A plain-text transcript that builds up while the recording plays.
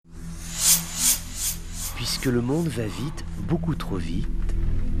Puisque le monde va vite, beaucoup trop vite,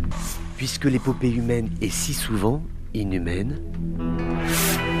 puisque l'épopée humaine est si souvent inhumaine,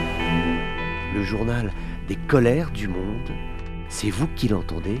 le journal des colères du monde, c'est vous qui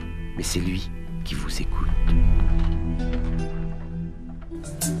l'entendez, mais c'est lui qui vous écoute.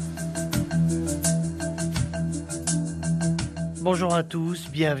 Bonjour à tous,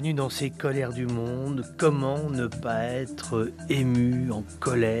 bienvenue dans ces colères du monde. Comment ne pas être ému, en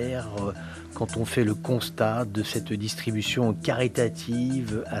colère, quand on fait le constat de cette distribution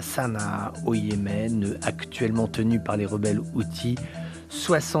caritative à Sanaa, au Yémen, actuellement tenue par les rebelles Houthis.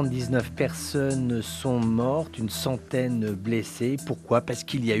 79 personnes sont mortes, une centaine blessées. Pourquoi ? Parce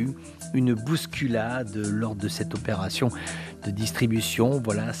qu'il y a eu une bousculade lors de cette opération de distribution.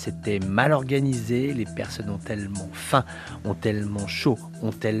 Voilà, c'était mal organisé. Les personnes ont tellement faim, ont tellement chaud,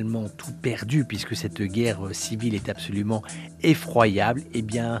 ont tellement tout perdu, puisque cette guerre civile est absolument effroyable. Eh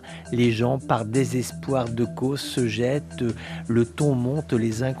bien, les gens, par désespoir de cause, se jettent. Le ton monte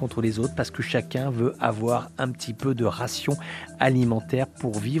les uns contre les autres parce que chacun veut avoir un petit peu de ration alimentaire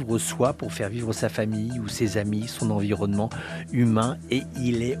pour vivre soi, pour faire vivre sa famille ou ses amis, son environnement humain. Et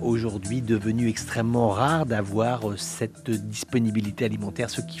il est aujourd'hui devenu extrêmement rare d'avoir cette disponibilité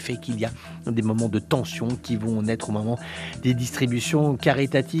alimentaire, ce qui fait qu'il y a des moments de tension qui vont naître au moment des distributions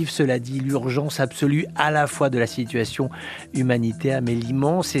caritatives. Cela dit, l'urgence absolue à la fois de la situation humanitaire, mais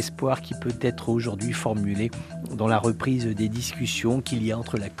l'immense espoir qui peut être aujourd'hui formulé dans la reprise des discussions qu'il y a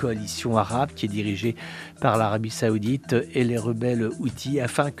entre la coalition arabe qui est dirigée par l'Arabie Saoudite et les rebelles Houthis,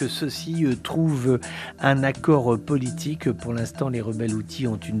 afin que ceux-ci trouvent un accord politique. Pour l'instant, les rebelles Houthis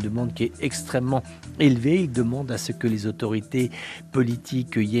ont une demande qui est extrêmement élevée. Ils demandent à ce que les autorités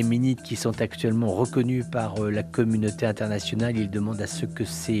politiques yéménites qui sont actuellement reconnues par la communauté internationale, ils demandent à ce que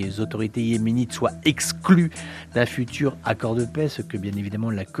ces autorités yéménites soient exclues d'un futur accord de paix, ce que bien évidemment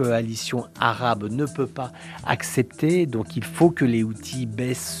la coalition arabe ne peut pas accepter. Donc il faut que les Houthis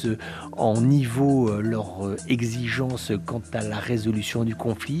baissent en niveau leurs exigences quant à la résolution du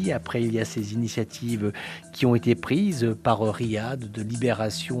conflit. Après, il y a ces initiatives qui ont été prises par Riyad de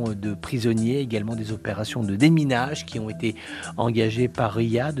libération de prisonniers, également des opérations de déminage qui ont été engagées par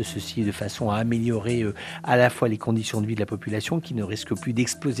Riyad, ceci de façon à améliorer à la fois les conditions de vie de la population qui ne risque plus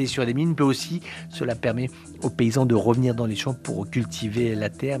d'exploser sur les mines, mais aussi cela permet aux paysans de revenir dans les champs pour cultiver la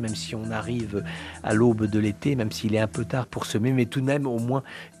terre, même si on arrive à l'aube de l'été, même s'il est un peu tard pour semer, mais tout de même au moins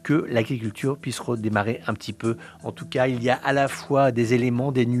que l'agriculture puisse redémarrer un petit peu. En tout cas, il y a à la fois des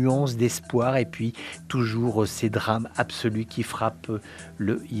éléments, des nuances d'espoir et puis toujours ces drames absolus qui frappent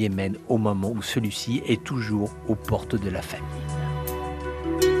le Yémen au moment où celui-ci est toujours aux portes de la famine.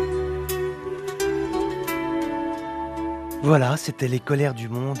 Voilà, c'était les colères du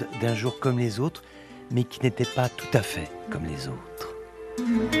monde d'un jour comme les autres, mais qui n'étaient pas tout à fait comme les autres.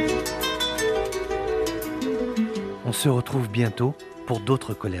 On se retrouve bientôt pour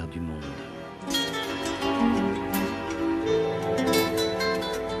d'autres colères du monde.